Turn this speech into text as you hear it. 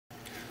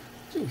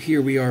So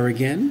here we are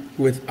again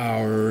with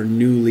our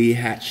newly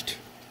hatched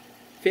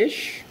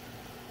fish,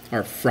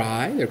 our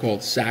fry. They're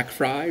called sac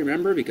fry,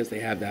 remember, because they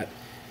have that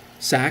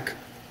sac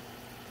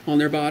on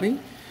their body.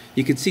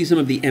 You can see some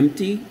of the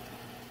empty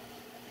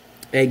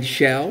egg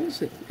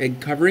shells, egg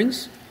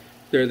coverings.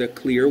 They're the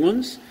clear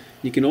ones.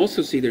 You can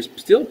also see there's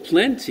still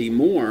plenty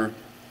more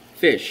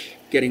fish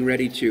getting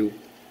ready to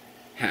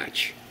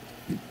hatch.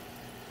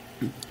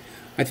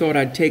 I thought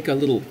I'd take a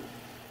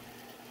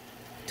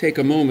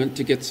moment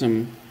to get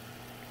some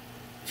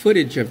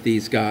footage of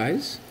these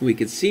guys. We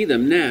could see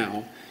them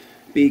now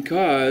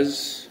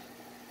because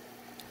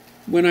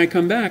when I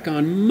come back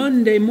on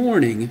Monday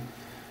morning,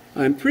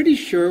 I'm pretty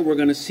sure we're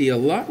going to see a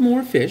lot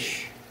more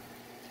fish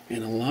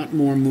and a lot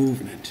more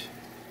movement.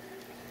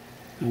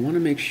 I want to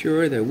make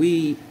sure that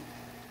we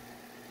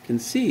can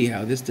see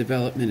how this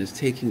development is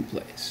taking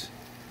place.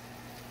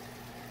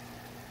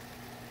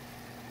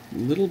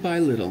 Little by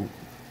little,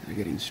 they're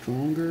getting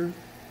stronger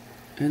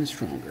and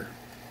stronger.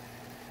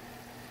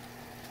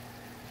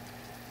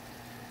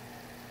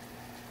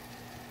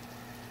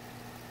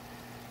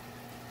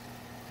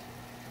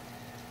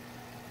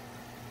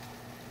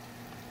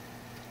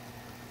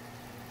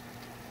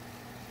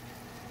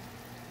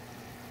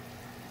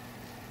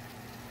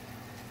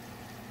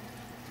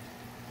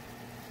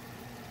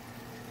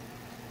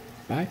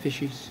 Bye,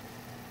 fishies.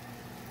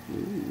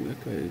 Ooh,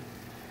 that guy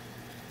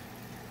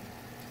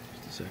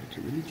decided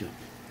to really jump.